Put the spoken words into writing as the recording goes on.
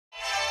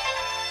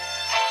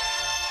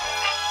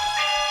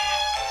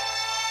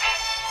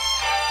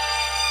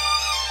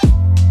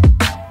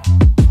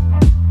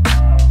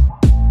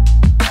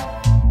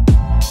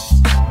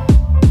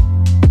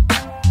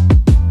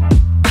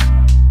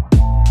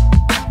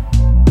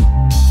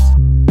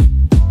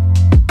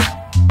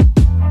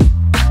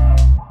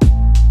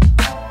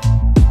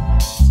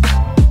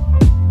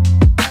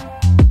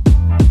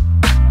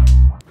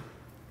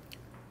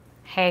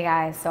Hey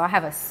guys, so I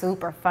have a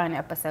super fun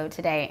episode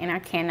today, and I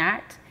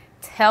cannot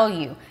tell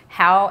you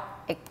how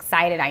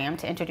excited I am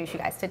to introduce you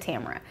guys to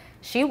Tamara.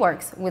 She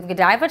works with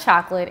Godiva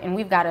Chocolate, and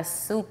we've got a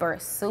super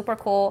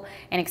cool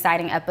and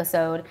exciting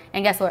episode.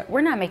 And guess what? We're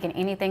not making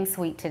anything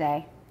sweet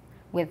today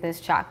with this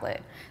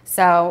chocolate.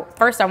 So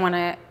first I want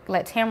to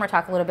let Tamara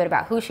talk a little bit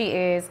about who she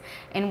is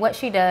and what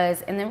she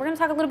does, and then we're going to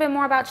talk a little bit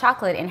more about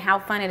chocolate and how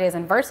fun it is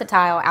and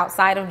versatile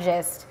outside of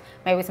just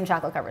maybe some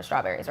chocolate covered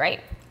strawberries, right?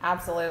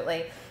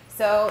 Absolutely.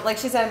 So like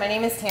she said, my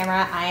name is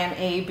Tamara. I am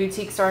a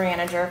boutique store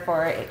manager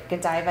for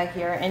Godiva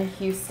here in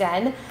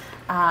Houston.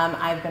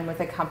 I've been with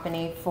the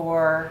company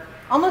for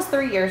almost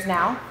 3 years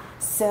now.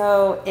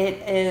 So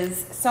it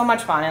is so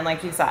much fun, and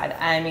like you said,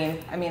 I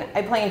mean,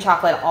 I play in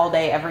chocolate all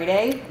day, every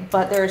day,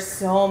 but there's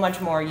so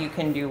much more you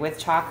can do with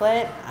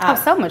chocolate.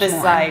 So much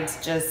besides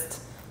more.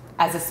 Just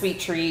as a sweet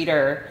treat,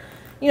 or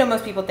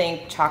most people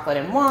think chocolate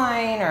and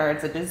wine, or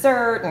it's a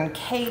dessert and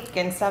cake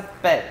and stuff.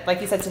 But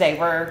like you said, today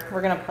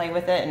we're gonna play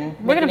with it and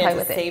we're gonna play it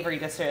with savory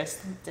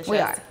dishes. We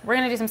are. We're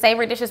gonna do some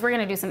savory dishes. We're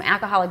gonna do some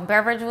alcoholic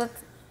beverage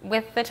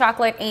with the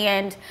chocolate,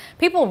 and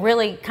people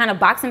really kind of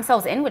box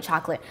themselves in with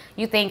chocolate.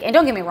 You think, and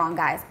don't get me wrong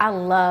guys, I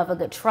love a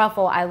good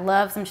truffle, I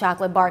love some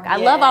chocolate bark, I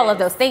love all of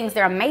those things,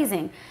 they're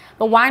amazing.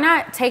 But why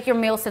not take your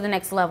meals to the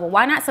next level?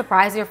 Why not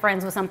surprise your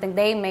friends with something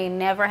they may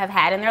never have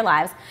had in their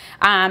lives?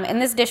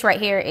 And this dish right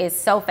here is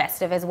so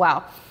festive as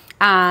well.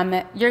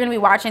 You're gonna be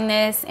watching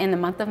this in the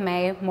month of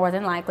May, more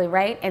than likely,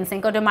 right? And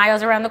Cinco de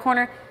Mayo's around the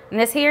corner. And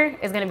this here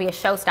is gonna be a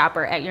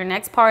showstopper at your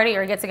next party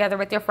or get together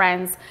with your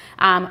friends.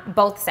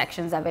 Both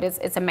sections of it,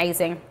 it's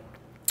amazing.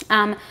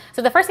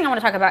 So the first thing I want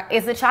to talk about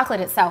is the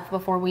chocolate itself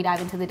before we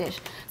dive into the dish.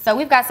 So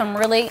we've got some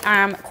really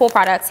cool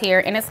products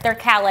here, and it's their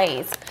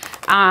Calais.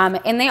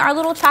 And they are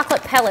little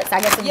chocolate pellets,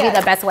 I guess would be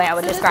the best way I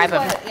would describe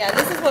them.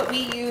 This is what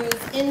we use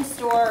in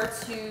store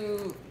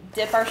to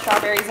dip our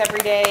strawberries every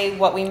day,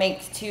 what we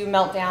make to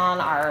melt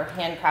down our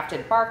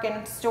handcrafted bark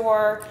in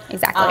store.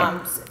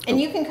 Exactly. And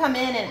you can come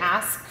in and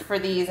ask for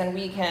these, and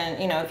we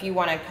can, if you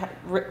want to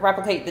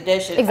replicate the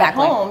dish at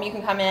home, you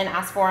can come in,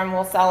 ask for them,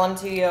 we'll sell them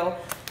to you.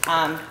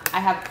 I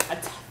have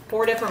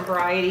 4 different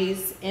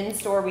varieties in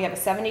store. We have a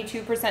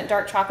 72%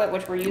 dark chocolate,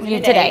 which we're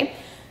using today.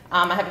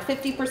 I have a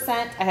 50%,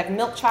 I have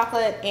milk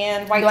chocolate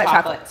and white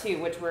chocolate too,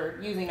 which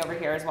we're using over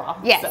here as well.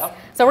 Yes.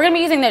 So we're going to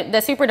be using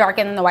the super dark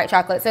and then the white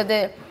chocolate. So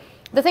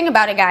the thing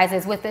about it, guys,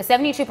 is with the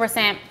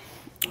 72%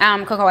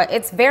 cocoa,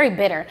 it's very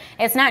bitter.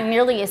 It's not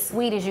nearly as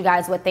sweet as you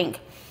guys would think.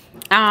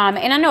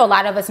 And I know a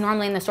lot of us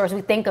normally in the stores,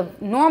 we think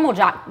of normal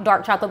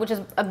dark chocolate, which is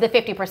of the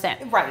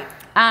 50%. Right.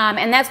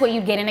 And that's what you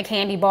get in a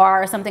candy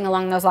bar or something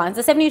along those lines.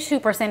 The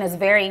 72%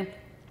 is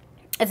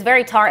it's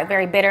very tart,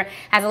 very bitter,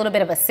 has a little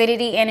bit of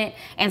acidity in it.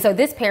 And so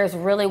this pairs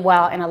really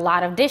well in a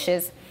lot of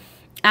dishes.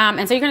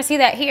 And so you're gonna see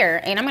that here.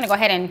 And I'm gonna go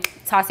ahead and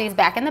toss these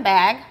back in the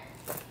bag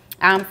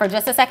for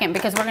just a second,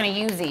 because we're gonna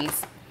use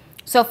these.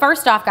 So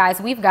first off, guys,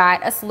 we've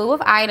got a slew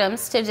of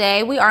items.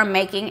 Today we are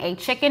making a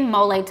chicken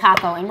mole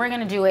taco, and we're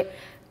gonna do it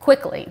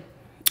quickly.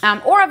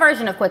 Or a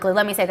version of quickly,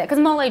 let me say that,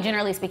 because mole,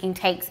 generally speaking,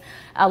 takes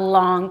a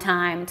long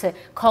time to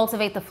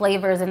cultivate the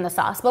flavors in the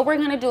sauce. But we're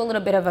going to do a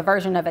little bit of a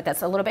version of it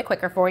that's a little bit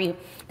quicker for you,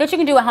 that you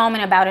can do at home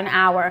in about an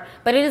hour.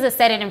 But it is a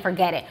set it and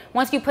forget it.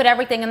 Once you put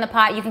everything in the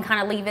pot, you can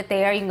kind of leave it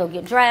there. You can go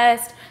get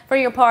dressed for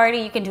your party.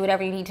 You can do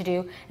whatever you need to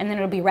do, and then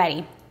it'll be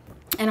ready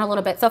in a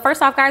little bit. So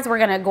first off, guys, we're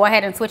going to go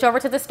ahead and switch over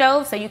to the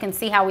stove so you can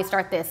see how we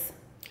start this.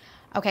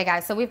 Okay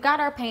guys, so we've got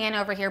our pan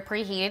over here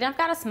preheated. I've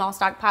got a small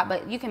stock pot,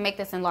 but you can make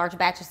this in large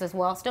batches as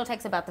well. Still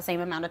takes about the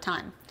same amount of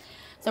time.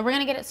 So we're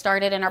gonna get it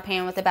started in our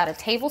pan with about a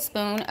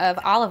tablespoon of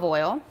olive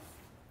oil.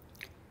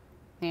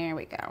 There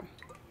we go.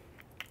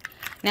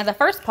 Now the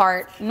first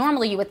part,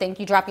 normally you would think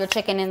you drop your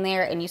chicken in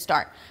there and you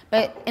start.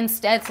 But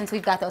instead, since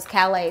we've got those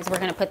Calais, we're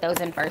gonna put those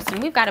in first.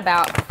 And we've got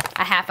about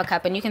a half a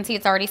cup, and you can see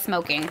it's already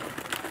smoking.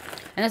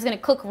 And it's gonna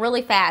cook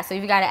really fast, so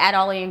you've gotta add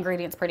all the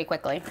ingredients pretty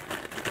quickly.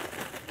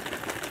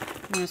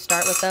 I'm going to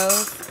start with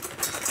those,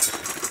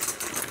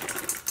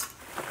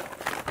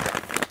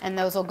 and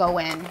those will go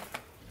in.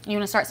 You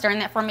want to start stirring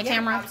that for me,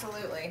 Tamara?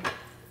 Absolutely.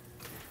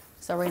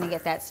 So we're going to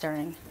get that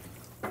stirring.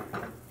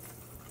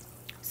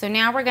 So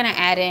now we're going to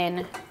add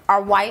in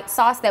our white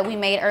sauce that we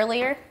made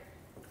earlier.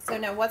 So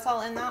now what's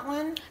all in that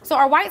one? So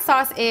our white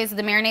sauce is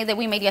the marinade that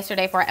we made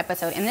yesterday for our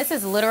episode, and this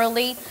is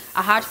literally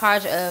a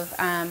hodgepodge of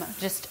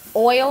just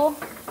oil,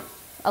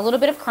 a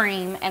little bit of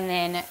cream, and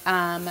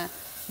then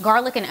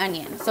garlic and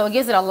onion. So it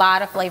gives it a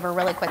lot of flavor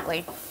really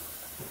quickly.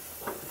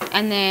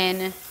 And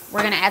then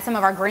we're gonna add some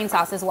of our green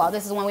sauce as well.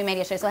 This is one we made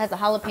yesterday. So it has the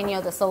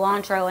jalapeno, the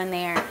cilantro in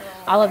there,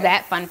 all of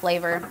that fun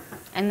flavor,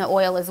 and the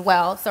oil as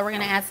well. So we're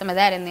gonna add some of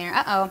that in there.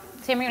 Uh-oh.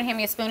 Tim, you're gonna hand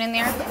me a spoon in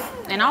there?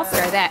 And I'll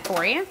stir that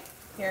for you.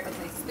 Here is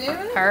a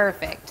spoon.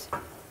 Perfect.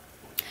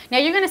 Now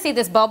you're gonna see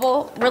this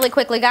bubble really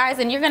quickly, guys,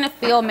 and you're gonna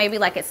feel maybe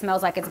like it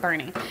smells like it's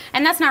burning.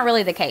 And that's not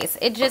really the case.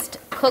 It just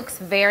cooks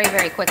very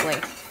quickly.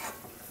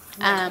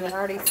 It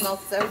already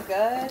smells so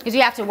good. Because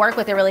you have to work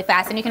with it really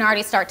fast, and you can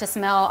already start to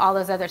smell all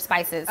those other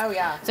spices. Oh,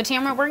 yeah. So,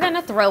 Tamara, we're going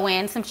to throw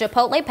in some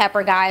chipotle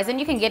pepper, guys, and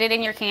you can get it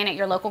in your can at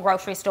your local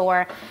grocery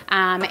store,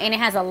 and it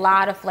has a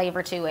lot of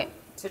flavor to it.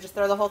 So just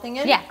throw the whole thing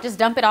in? Yeah, just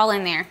dump it all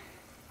in there.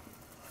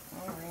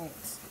 All right.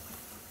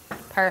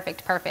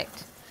 Perfect,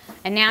 perfect.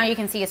 And now you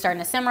can see it's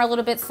starting to simmer a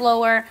little bit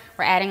slower.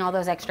 We're adding all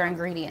those extra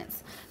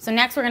ingredients. So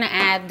next we're going to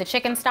add the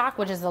chicken stock,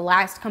 which is the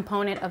last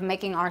component of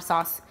making our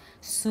sauce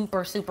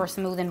super, super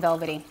smooth and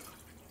velvety.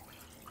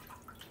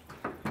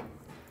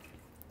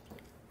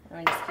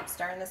 And just keep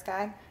stirring this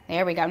guy.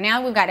 There we go.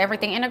 Now we've got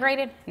everything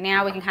integrated.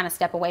 Now we can kind of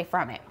step away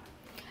from it.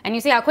 And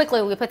you see how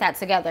quickly we put that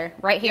together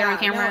right here on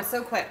camera? No,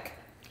 so quick.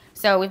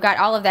 So we've got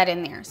all of that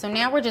in there. So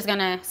now we're just going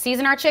to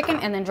season our chicken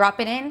and then drop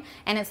it in.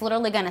 And it's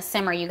literally going to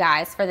simmer, you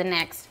guys, for the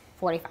next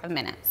 45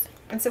 minutes.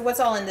 And so what's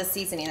all in this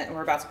seasoning that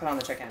we're about to put on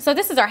the chicken? So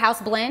this is our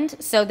house blend.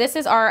 So this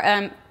is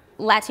our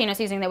Latino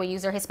seasoning that we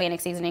use, or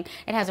Hispanic seasoning.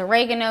 It has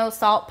oregano,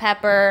 salt,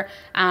 pepper,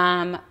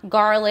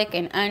 garlic,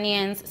 and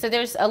onions. So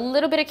there's a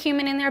little bit of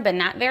cumin in there, but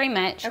not very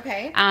much.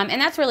 Okay.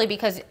 And that's really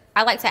because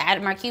I like to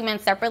add my cumin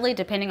separately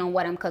depending on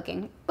what I'm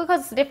cooking,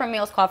 because different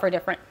meals call for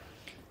different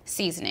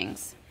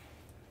seasonings.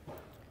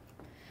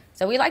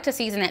 So we like to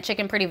season that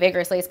chicken pretty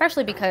vigorously,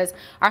 especially because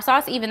our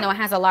sauce, even though it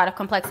has a lot of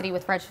complexity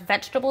with fresh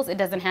vegetables, it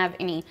doesn't have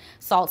any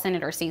salts in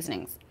it or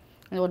seasonings.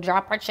 And we'll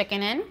drop our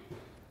chicken in.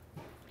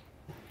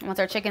 Once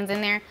our chicken's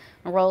in there,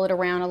 we'll roll it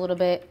around a little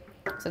bit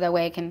so that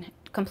way it can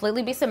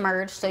completely be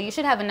submerged. So you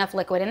should have enough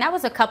liquid. And that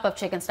was a cup of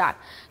chicken stock.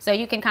 So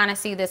you can kind of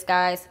see this,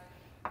 guys.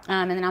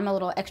 And then I'm a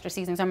little extra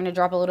seasoned, so I'm going to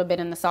drop a little bit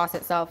in the sauce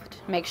itself to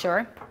make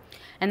sure.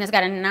 And it's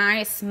got a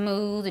nice,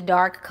 smooth,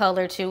 dark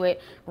color to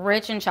it,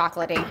 rich and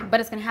chocolatey.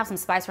 But it's going to have some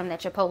spice from that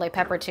chipotle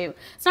pepper too.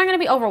 It's not going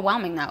to be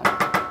overwhelming though.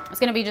 It's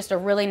going to be just a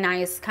really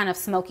nice kind of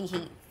smoky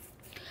heat.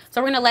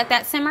 So we're going to let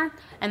that simmer,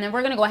 and then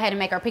we're going to go ahead and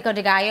make our pico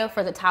de gallo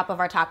for the top of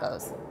our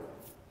tacos.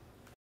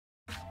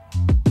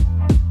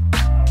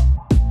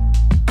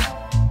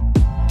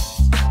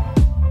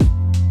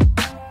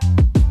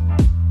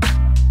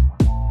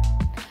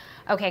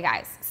 Okay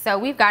guys, so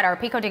we've got our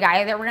pico de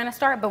gallo that we're gonna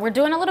start, but we're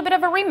doing a little bit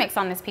of a remix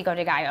on this pico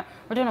de gallo.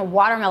 We're doing a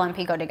watermelon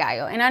pico de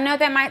gallo. And I know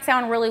that might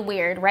sound really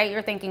weird, right?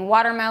 You're thinking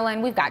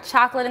watermelon, we've got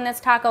chocolate in this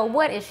taco,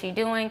 what is she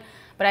doing?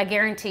 But I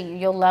guarantee you,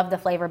 you'll love the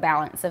flavor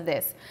balance of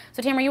this.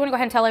 So Tamara, you wanna go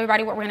ahead and tell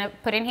everybody what we're gonna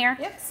put in here?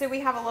 Yep, so we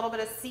have a little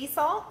bit of sea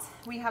salt,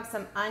 we have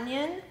some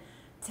onion,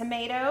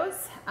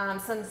 tomatoes,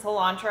 some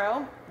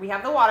cilantro. We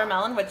have the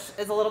watermelon, which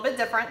is a little bit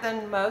different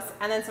than most,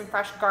 and then some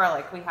fresh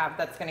garlic we have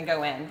that's gonna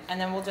go in. And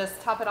then we'll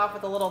just top it off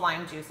with a little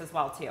lime juice as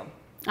well too.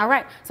 All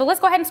right, so let's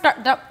go ahead and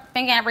start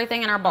dumping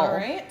everything in our bowl. All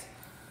right,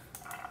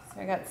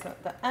 so I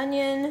got the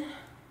onion.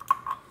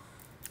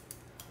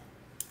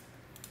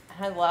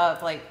 I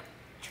love like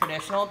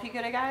traditional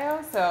pico de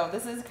gallo, so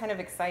this is kind of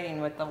exciting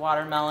with the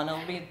watermelon.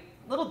 It'll be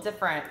a little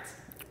different.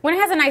 When it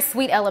has a nice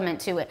sweet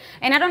element to it.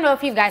 And I don't know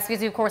if you guys,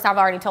 because of course I've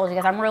already told you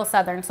guys, I'm real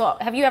Southern. So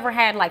have you ever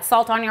had like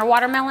salt on your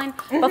watermelon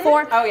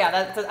before? Oh yeah,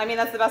 that's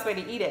the best way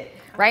to eat it.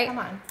 Right? Come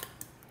on.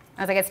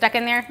 As I get stuck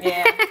in there?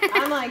 Yeah,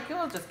 I'm like,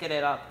 we'll just get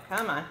it up,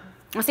 come on.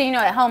 So you know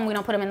at home we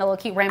don't put them in the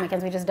little cute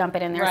ramekins, we just dump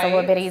it in there, so a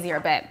little bit easier,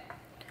 but.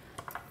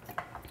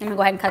 I'm gonna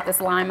go ahead and cut this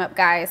lime up,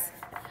 guys.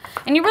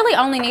 And you really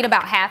only need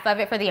about half of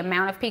it for the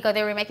amount of pico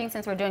that we're making,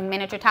 since we're doing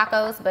miniature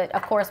tacos. But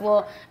of course,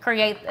 we'll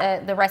create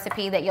the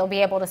recipe that you'll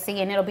be able to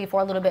see, and it'll be for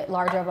a little bit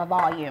larger of a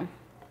volume.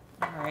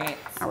 All right.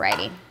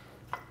 Alrighty.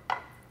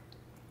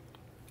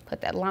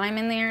 Put that lime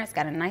in there. It's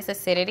got a nice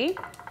acidity.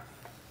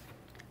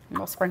 And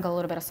we'll sprinkle a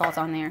little bit of salt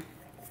on there.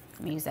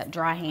 Let me use that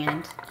dry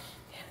hand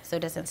so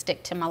it doesn't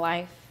stick to my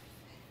life.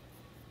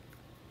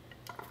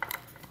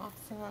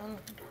 Awesome.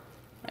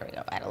 There we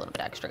go. Add a little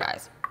bit extra,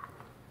 guys.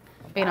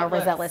 Being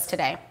overzealous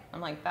today.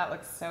 I'm like, that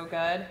looks so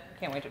good.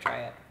 Can't wait to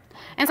try it.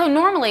 And so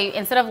normally,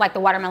 instead of like the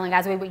watermelon,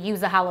 guys, we would use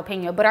the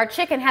jalapeno, but our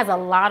chicken has a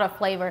lot of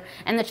flavor,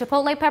 and the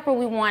chipotle pepper,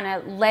 we want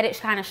to let it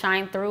kind of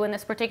shine through in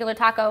this particular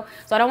taco.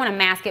 So I don't want to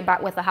mask it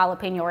with the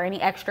jalapeno or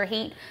any extra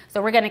heat.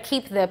 So we're going to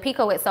keep the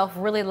pico itself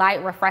really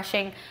light,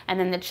 refreshing, and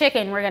then the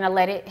chicken, we're going to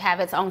let it have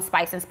its own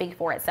spice and speak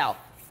for itself.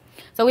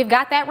 So we've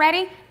got that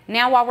ready.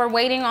 Now while we're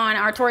waiting on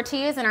our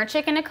tortillas and our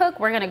chicken to cook,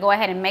 we're going to go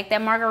ahead and make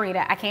that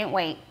margarita. I can't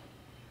wait.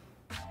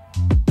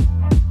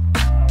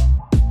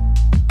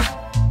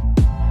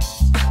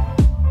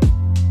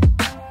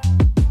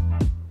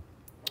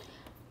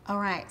 All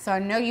right, so I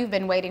know you've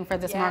been waiting for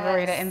this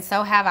margarita, and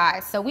so have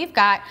I. So we've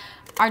got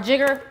our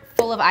jigger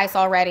full of ice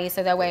already,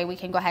 so that way we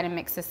can go ahead and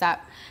mix this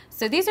up.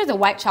 So these are the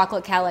white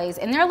chocolate Calais,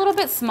 and they're a little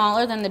bit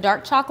smaller than the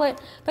dark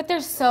chocolate, but they're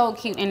so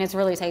cute, and it's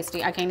really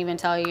tasty. I can't even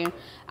tell you.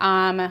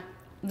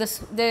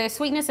 The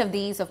sweetness of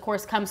these, of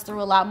course, comes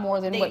through a lot more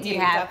than what you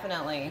have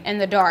in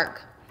the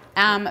dark.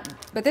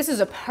 But this is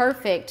a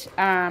perfect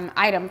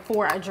item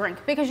for a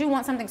drink, because you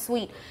want something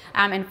sweet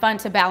and fun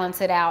to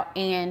balance it out.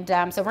 And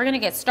so we're going to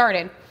get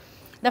started.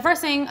 The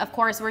first thing, of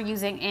course, we're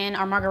using in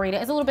our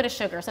margarita is a little bit of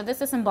sugar. So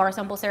this is some bar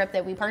simple syrup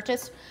that we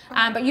purchased,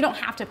 but you don't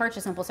have to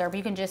purchase simple syrup.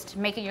 You can just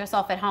make it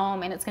yourself at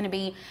home, and it's going to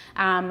be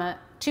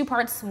 2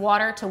 parts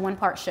water to 1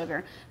 part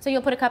sugar. So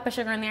you'll put a cup of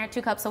sugar in there,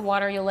 2 cups of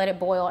water, you'll let it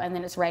boil, and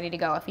then it's ready to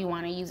go if you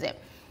want to use it.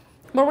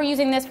 But we're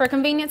using this for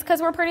convenience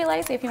because we're pretty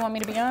lazy, if you want me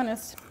to be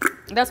honest.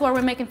 That's why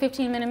we're making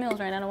 15-minute meals,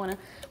 right? I don't want to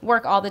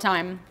work all the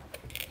time.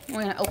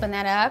 We're going to open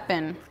that up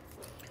and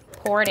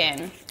pour it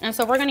in. And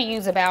so we're going to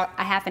use about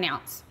 1/2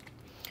 ounce.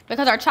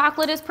 Because our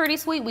chocolate is pretty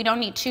sweet, we don't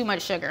need too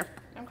much sugar.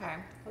 Okay,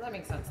 well that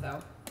makes sense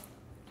though.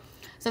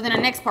 So then the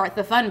next part,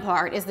 the fun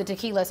part, is the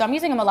tequila. So I'm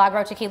using a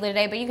Milagro tequila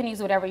today, but you can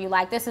use whatever you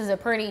like. This is a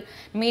pretty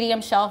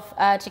medium shelf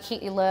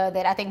tequila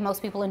that I think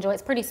most people enjoy.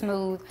 It's pretty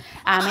smooth,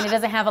 and it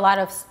doesn't have a lot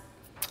of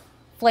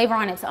flavor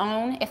on its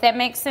own, if that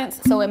makes sense.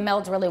 So it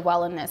melds really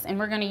well in this. And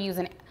we're going to use,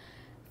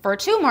 for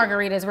 2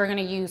 margaritas, we're going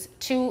to use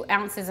 2.5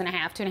 ounces,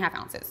 2.5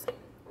 ounces.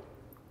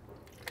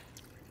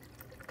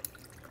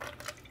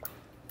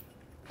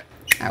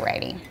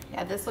 Alrighty.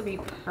 Yeah, this will be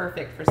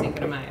perfect for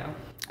Cinco de Mayo.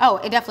 Oh,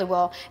 it definitely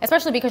will,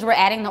 especially because we're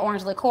adding the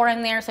orange liqueur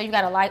in there, so you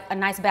got a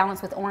nice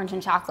balance with orange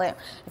and chocolate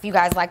if you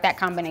guys like that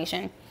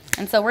combination.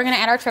 And so we're going to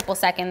add our triple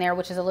sec in there,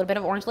 which is a little bit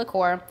of orange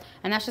liqueur,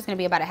 and that's just going to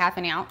be about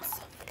 1/2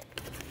 ounce.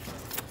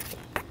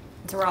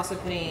 So we're also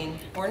putting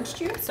orange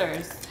juice,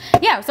 or?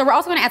 Yeah, so we're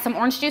also going to add some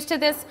orange juice to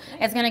this.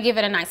 It's going to give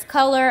it a nice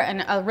color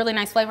and a really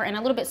nice flavor and a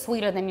little bit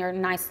sweeter than your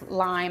nice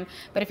lime.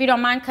 But if you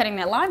don't mind cutting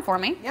that lime for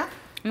me, yeah, I'm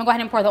going to go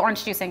ahead and pour the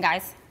orange juice in,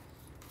 guys.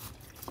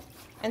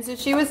 And so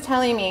she was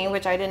telling me,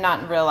 which I did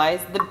not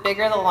realize, the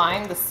bigger the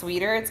lime, the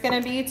sweeter it's going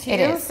to be too. It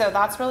is. So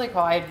that's really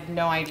cool. I had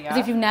no idea. Because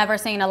if you've never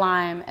seen a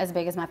lime as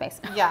big as my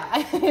face. Yeah,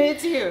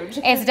 it's huge.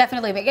 It's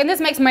definitely big. And this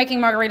makes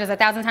making margaritas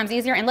 1,000 times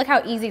easier. And look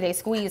how easy they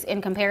squeeze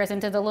in comparison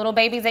to the little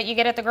babies that you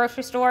get at the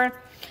grocery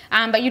store.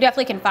 But you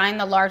definitely can find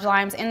the large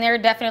limes, and they're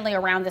definitely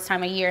around this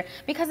time of year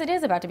because it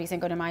is about to be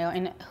Cinco de Mayo.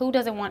 And who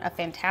doesn't want a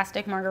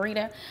fantastic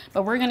margarita?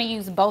 But we're going to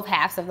use both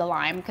halves of the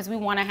lime because we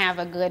want to have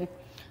a good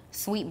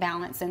sweet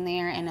balance in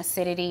there and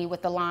acidity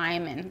with the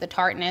lime and the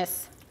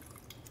tartness.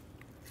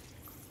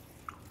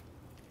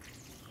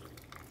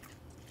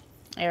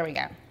 There we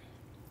go.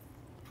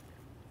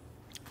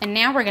 And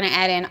now we're going to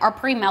add in our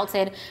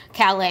pre-melted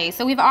Calais.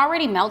 So we've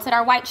already melted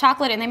our white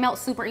chocolate, and they melt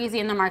super easy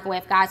in the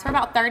microwave, guys, for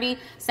about 30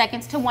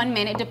 seconds to 1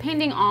 minute,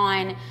 depending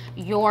on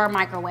your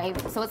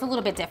microwave. So it's a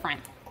little bit different.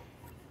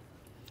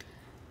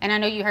 And I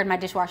know you heard my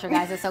dishwasher,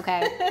 guys. It's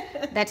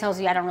okay. That tells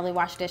you I don't really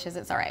wash dishes.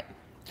 It's all right.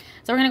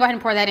 So we're going to go ahead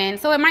and pour that in.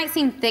 So it might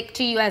seem thick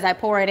to you as I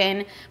pour it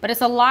in, but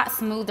it's a lot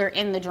smoother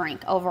in the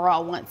drink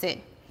overall once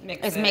it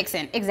is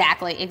mixing.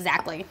 Exactly,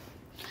 exactly.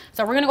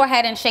 So we're going to go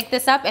ahead and shake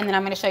this up, and then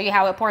I'm going to show you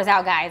how it pours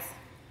out, guys.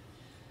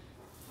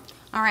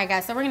 All right,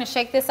 guys, so we're going to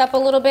shake this up a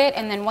little bit,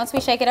 and then once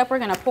we shake it up, we're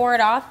going to pour it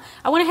off.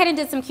 I went ahead and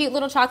did some cute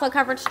little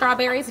chocolate-covered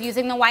strawberries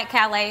using the white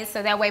Calais,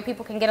 so that way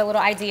people can get a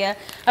little idea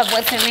of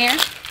what's in there.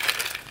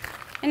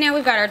 And now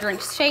we've got our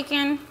drink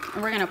shaken,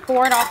 and we're going to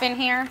pour it off in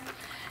here.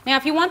 Now,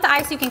 if you want the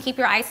ice, you can keep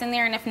your ice in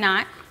there, and if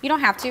not, you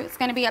don't have to. It's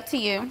going to be up to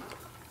you.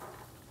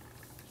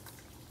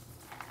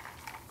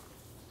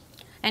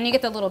 And you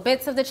get the little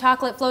bits of the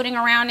chocolate floating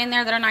around in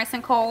there that are nice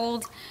and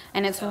cold,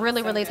 and it's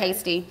really, really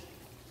tasty.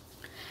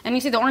 And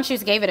you see the orange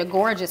juice gave it a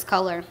gorgeous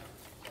color.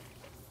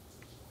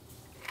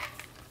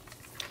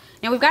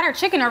 Now, we've got our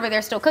chicken over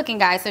there still cooking,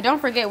 guys, so don't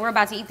forget we're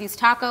about to eat these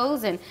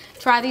tacos and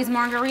try these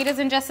margaritas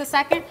in just a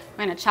second.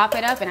 We're going to chop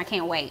it up, and I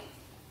can't wait.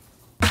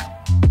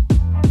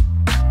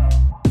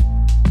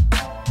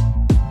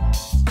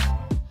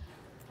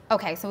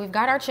 Okay, so we've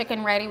got our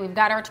chicken ready. We've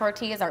got our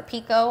tortillas, our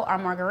pico, our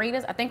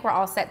margaritas. I think we're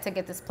all set to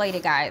get this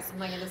plated, guys. Oh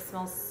my God, this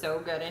smells so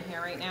good in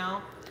here right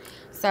now.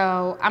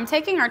 So I'm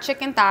taking our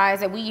chicken thighs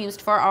that we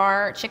used for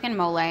our chicken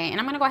mole, and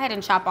I'm gonna go ahead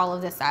and chop all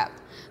of this up.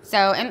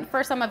 So, and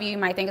for some of you, you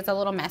might think it's a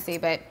little messy,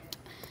 but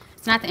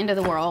it's not the end of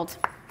the world.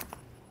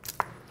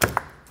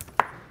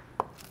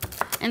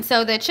 And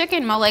so the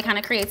chicken mole kind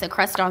of creates a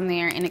crust on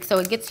there, and so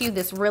it gets you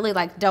this really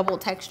like double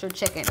textured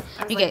chicken.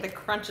 You get the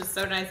crunch is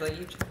so nice, like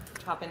you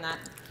chopping that.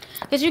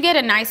 Because you get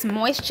a nice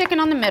moist chicken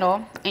on the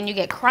middle, and you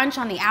get crunch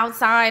on the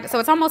outside. So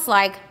it's almost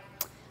like,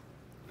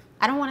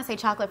 I don't want to say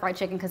chocolate fried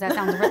chicken because that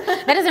sounds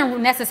that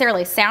doesn't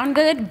necessarily sound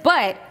good,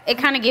 but it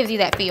kind of gives you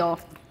that feel.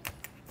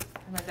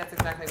 I'm like, that's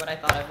exactly what I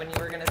thought of when you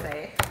were gonna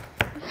say.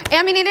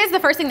 I mean, it is the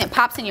first thing that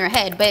pops in your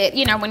head, but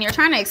you know, when you're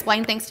trying to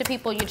explain things to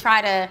people, you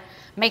try to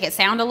make it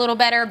sound a little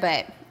better.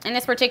 But in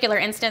this particular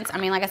instance, I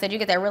mean, like I said, you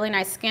get that really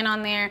nice skin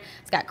on there.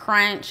 It's got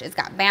crunch. It's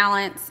got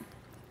balance.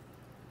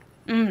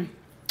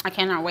 I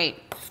cannot wait.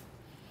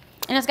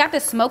 And it's got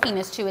this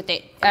smokiness to it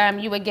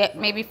that you would get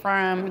maybe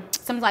from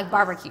something like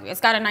barbecue. It's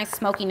got a nice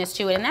smokiness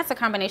to it, and that's a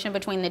combination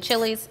between the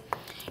chilies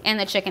and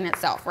the chicken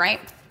itself, right?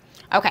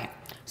 Okay,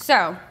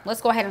 so let's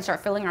go ahead and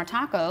start filling our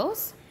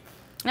tacos.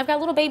 And I've got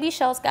little baby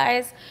shells,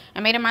 guys. I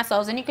made them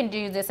myself, and you can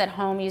do this at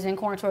home using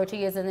corn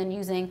tortillas and then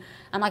using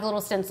like a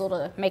little stencil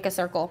to make a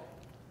circle.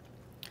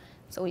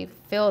 So we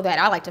fill that.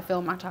 I like to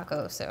fill my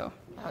tacos, so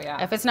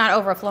if it's not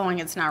overflowing,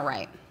 it's not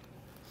right.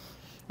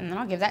 And then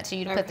I'll give that to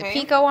you to put the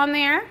pico on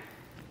there.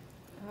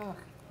 Oh,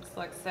 This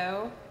looks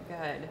so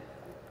good.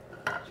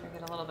 Try to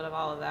get a little bit of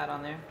all of that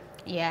on there.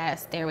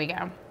 Yes, there we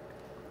go.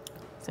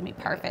 It's gonna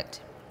be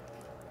perfect.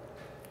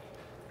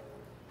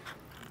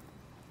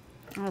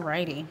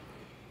 Alrighty.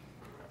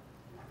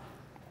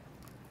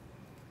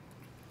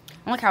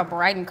 Look how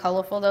bright and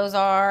colorful those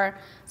are.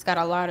 It's got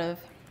a lot of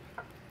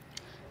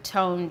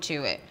tone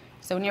to it.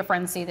 So when your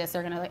friends see this,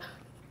 they're gonna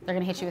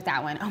hit you with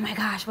that one. Oh my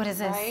gosh, what is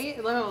this?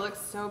 Right? Look, it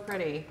looks so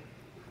pretty.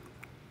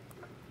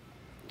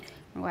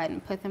 Go ahead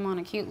and put them on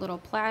a cute little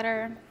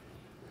platter.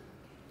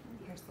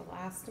 Here's the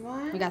last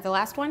one. We got the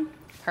last one?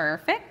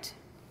 Perfect.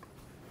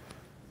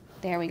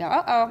 There we go.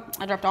 Uh-oh,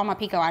 I dropped all my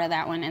pico out of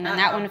that one, and then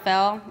that one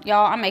fell.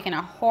 Y'all, I'm making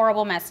a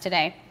horrible mess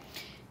today.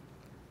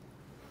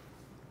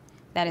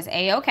 That is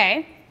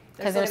A-okay.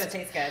 It's still gonna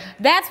taste good.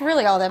 That's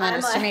really all that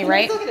matters to me,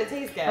 right? It's still gonna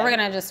taste good. We're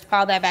gonna just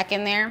pile that back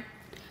in there.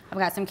 I've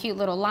got some cute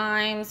little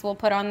limes we'll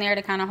put on there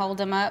to kind of hold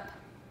them up.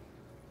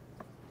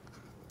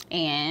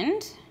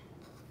 And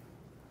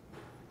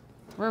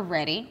we're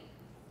ready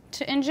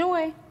to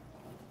enjoy.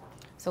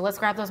 So let's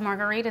grab those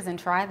margaritas and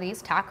try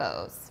these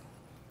tacos.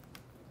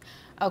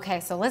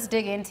 Okay, so let's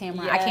dig in,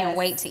 Tamara. Yes. I can't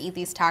wait to eat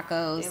these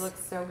tacos. They look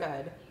so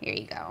good. Here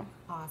you go.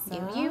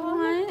 Awesome. Give you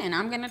one, and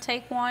I'm gonna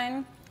take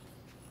one.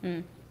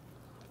 I'm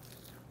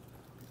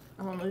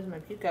gonna lose my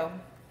pico.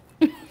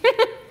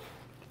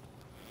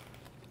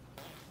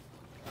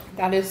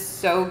 That is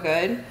so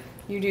good.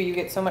 You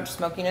get so much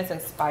smokiness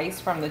and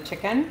spice from the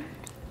chicken.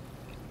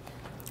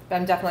 But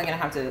I'm definitely gonna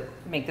have to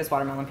make this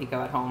watermelon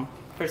pico at home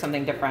for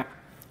something different.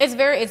 It's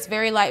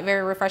very light,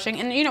 very refreshing.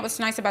 And you know what's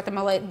nice about the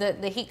mole?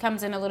 The heat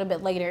comes in a little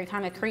bit later. It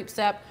kind of creeps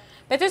up.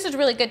 But this is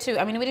really good too.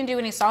 I mean, we didn't do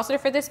any salsa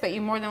for this, but you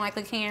more than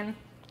likely can.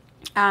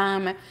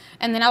 And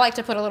then I like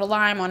to put a little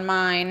lime on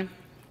mine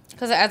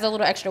because it adds a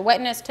little extra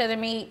wetness to the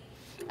meat.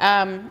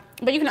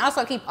 But you can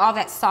also keep all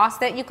that sauce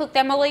that you cook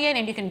that mole in,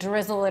 and you can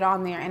drizzle it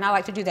on there. And I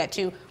like to do that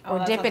too,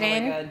 or dip it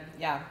in. Really good.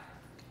 Yeah.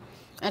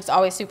 It's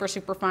always super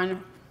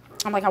fun.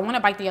 I'm like, I want to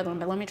bite the other one,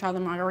 but let me try the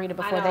margarita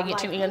before they get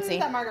too antsy.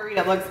 That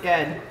margarita looks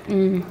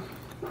good.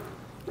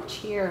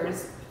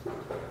 Cheers.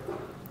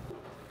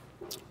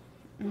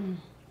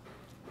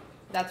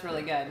 That's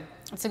really good.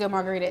 It's a good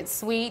margarita. It's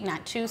sweet,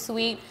 not too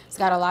sweet. It's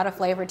got a lot of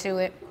flavor to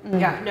it.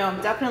 Yeah, no,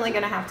 I'm definitely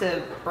going to have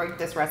to break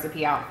this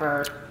recipe out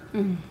for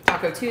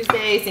Taco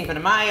Tuesday, Cinco de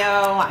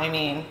Mayo. I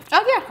mean,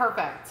 oh yeah,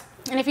 perfect.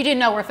 And if you didn't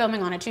know, we're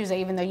filming on a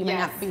Tuesday, even though you may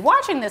not be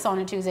watching this on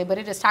a Tuesday, but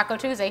it is Taco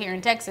Tuesday here in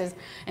Texas.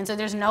 And so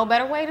there's no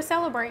better way to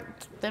celebrate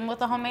than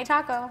with a homemade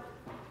taco.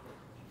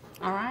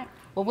 All right.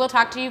 Well, we'll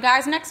talk to you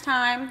guys next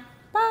time.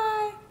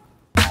 Bye.